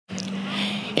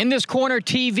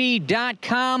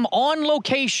InThisCornerTV.com on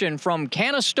location from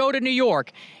Canastota, New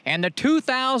York, and the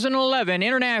 2011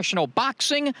 International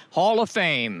Boxing Hall of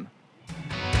Fame.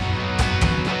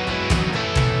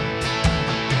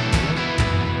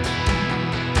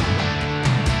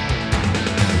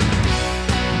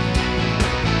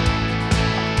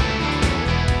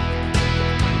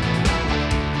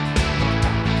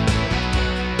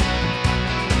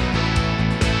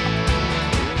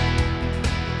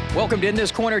 Welcome to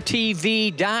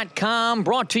InThisCornerTV.com,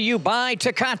 brought to you by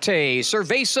Tecate,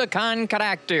 Cerveza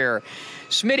Tecate.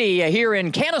 Smitty here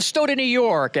in Canastota, New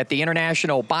York at the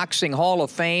International Boxing Hall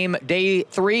of Fame, Day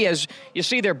 3. As you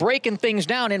see, they're breaking things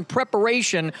down in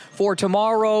preparation for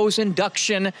tomorrow's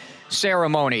induction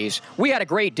ceremonies. We had a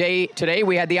great day today.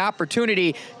 We had the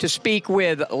opportunity to speak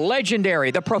with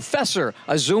legendary, the Professor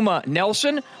Azumah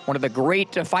Nelson, one of the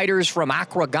great fighters from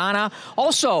Accra, Ghana.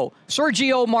 Also,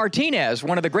 Sergio Martinez,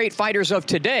 one of the great fighters of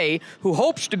today, who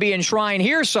hopes to be enshrined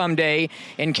here someday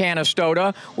in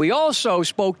Canastota. We also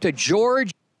spoke to George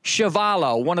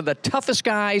Chuvalo, one of the toughest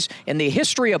guys in the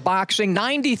history of boxing,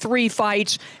 93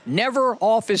 fights, never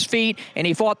off his feet, and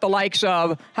he fought the likes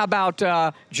of, how about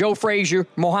Joe Frazier,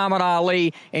 Muhammad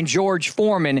Ali, and George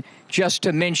Foreman, just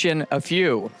to mention a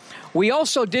few. We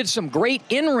also did some great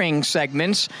in-ring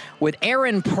segments with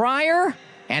Pryor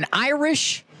and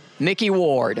Irish Mickey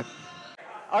Ward.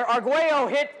 Arguello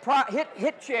hit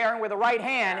Sharon with the right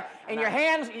hand, and your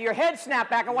head snapped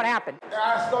back, and what happened?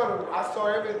 I saw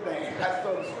everything. I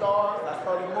saw the stars, I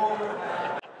saw the moon.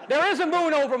 There is a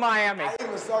moon over Miami. I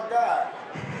even saw God.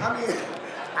 I mean,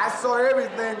 I saw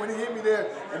everything when he hit me there,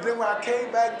 and then when I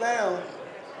came back down,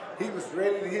 he was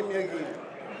ready to hit me again.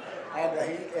 And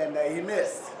he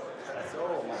missed. I said,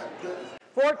 oh my goodness.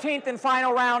 14th and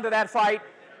final round of that fight.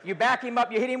 You back him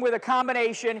up, you hit him with a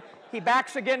combination. He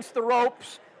backs against the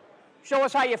ropes. Show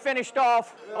us how you finished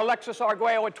off Alexis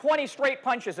Arguello with 20 straight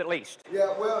punches at least.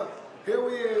 Yeah, well, here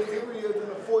he is in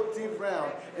the 14th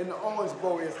round in the Orange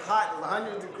Bowl. It's hot,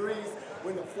 100 degrees.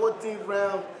 We're in the 14th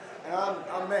round, and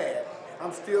I'm mad.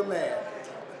 I'm still mad.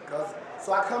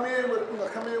 So I come in with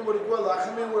Arguello. I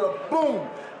come in with a boom.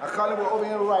 I caught him with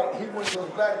overhand right. He goes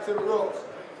back to the ropes.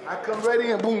 I come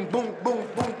ready and boom, boom, boom,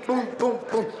 boom, boom, boom,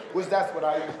 boom, which that's what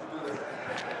I used to do.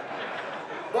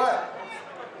 But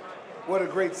what a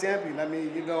great champion. I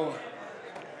mean, you know,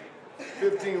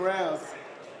 15 rounds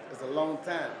is a long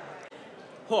time.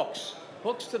 Hooks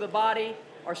to the body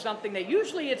are something that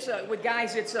usually it's with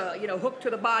guys it's you know, hook to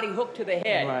the body, hook to the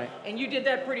head, right. And you did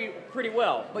that pretty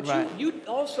well. But right. you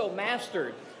also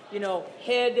mastered, you know,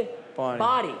 head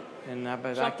body. And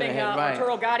something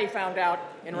Arturo Gatti found out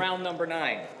in round number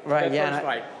 9. Right, yeah. First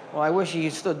fight. Well, I wish he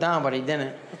stood down, but he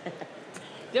didn't.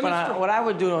 But what I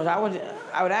would do is I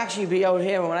would actually be out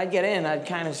here, and when I get in, I'd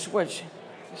kind of switch.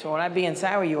 So when I'd be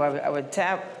inside with you, I would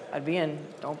tap. I'd be in.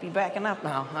 Don't be backing up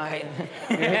now. All right.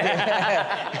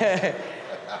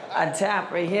 I'd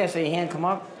tap right here, so your hand come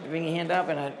up, you bring your hand up,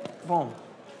 and I'd boom.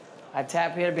 I'd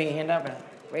tap here, bring your hand up, and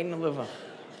right in the liver.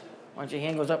 Once your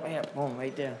hand goes up, here, boom,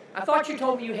 right there. I thought you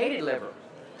told me you hated liver.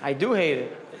 I do hate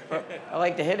it, but I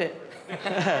like to hit it.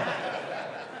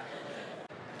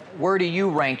 Where do you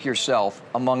rank yourself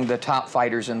among the top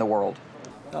fighters in the world?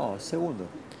 No, segundo.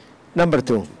 Number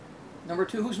 2. Number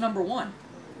 2, who's number 1?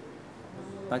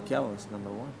 Pacquiao is number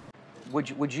 1.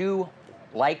 Would you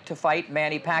like to fight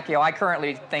Manny Pacquiao? I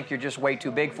currently think you're just way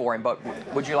too big for him, but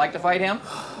would you like to fight him?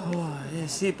 Oh,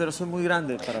 sí, pero soy muy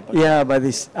grande para Pacquiao. Yeah, but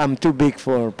I'm too big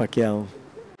for Pacquiao.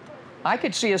 I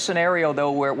could see a scenario, though,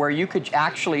 where you could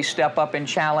actually step up and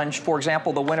challenge, for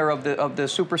example, the winner of the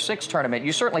Super 6 tournament.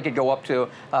 You certainly could go up to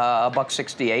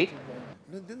 $168.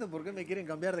 No entiendo por qué me quieren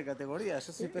cambiar de categoría. Yo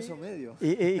soy peso medio.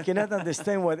 He cannot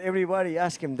understand what everybody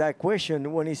asks him that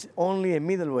question when it's only a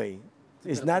middleweight.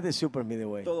 It's not a super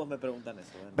middleweight. Todos me preguntan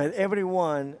eso. But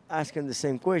everyone asking the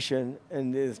same question,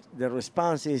 and the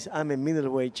response is, I'm a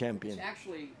middleweight champion. It's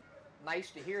actually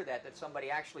nice to hear that somebody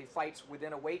actually fights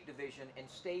within a weight division and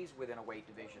stays within a weight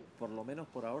division. Por lo menos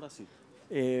por ahora sí.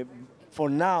 For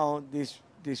now, this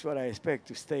is what I expect,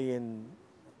 to stay in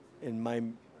my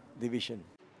division.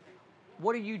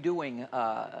 What are you doing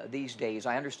these days?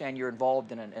 I understand you're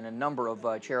involved in a number of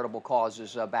charitable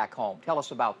causes back home. Tell us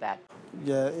about that.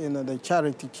 Yeah, you know, the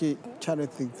charity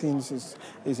things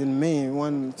is in me.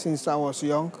 Since I was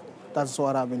young, that's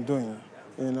what I've been doing.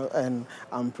 You know, and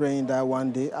I'm praying that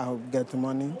one day I'll get the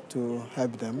money to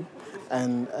help them,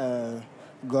 and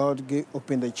God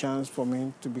opened the chance for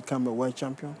me to become a world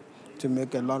champion, to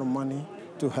make a lot of money,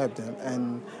 to help them.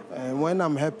 And when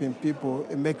I'm helping people,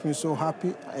 it makes me so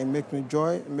happy, it makes me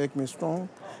joy, it makes me strong.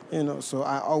 You know, so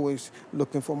I always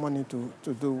looking for money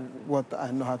to do what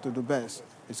I know how to do best.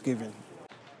 it's given.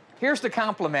 Here's the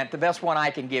compliment, the best one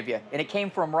I can give you, and it came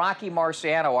from Rocky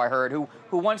Marciano, I heard, who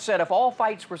once said if all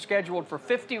fights were scheduled for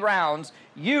 50 rounds,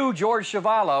 you, George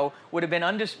Chuvalo, would have been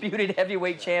undisputed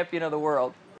heavyweight champion of the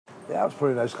world. Yeah, that was a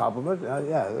pretty nice compliment.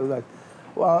 Yeah, it was like,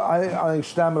 well, I think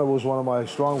stamina was one of my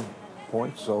strong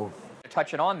points, so.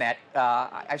 Touching on that,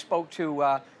 I spoke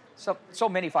to so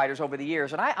many fighters over the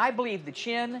years, and I believe the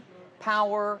chin,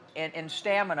 power, and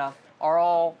stamina are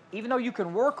all, even though you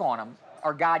can work on them,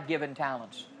 are God-given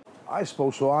talents. I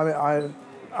suppose so.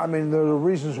 I mean, there are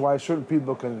reasons why certain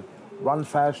people can run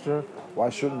faster, why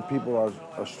certain people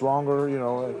are stronger. You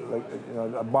know,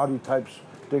 like body types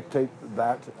dictate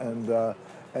that. And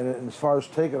as far as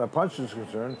taking a punch is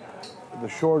concerned, the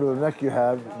shorter the neck you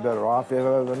have, better off. If you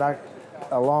have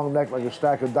a long neck like a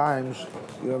stack of dimes,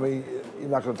 you know what I mean, you're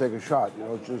not going to take a shot. You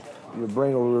know, it's just your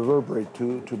brain will reverberate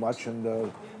too much.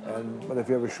 But if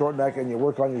you have a short neck and you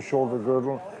work on your shoulder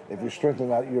girdle, if you strengthen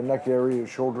your neck area, your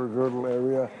shoulder girdle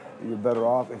area, you're better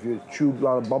off. If you chew a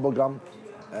lot of bubble gum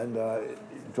and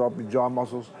drop your jaw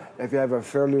muscles, if you have a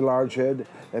fairly large head,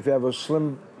 if you have a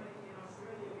slim,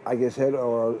 I guess, head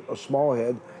or a small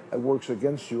head, it works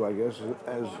against you, I guess,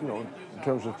 as you know, in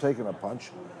terms of taking a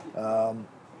punch.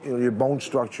 You know, your bone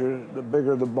structure, the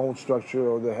bigger the bone structure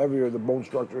or the heavier the bone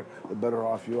structure, the better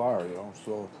off you are, you know.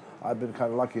 So I've been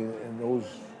kind of lucky in those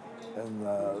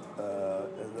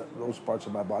parts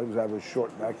of my body, because I have a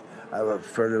short neck, I have a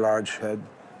fairly large head,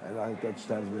 and I think that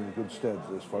stands me in good stead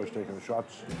as far as taking the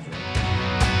shots.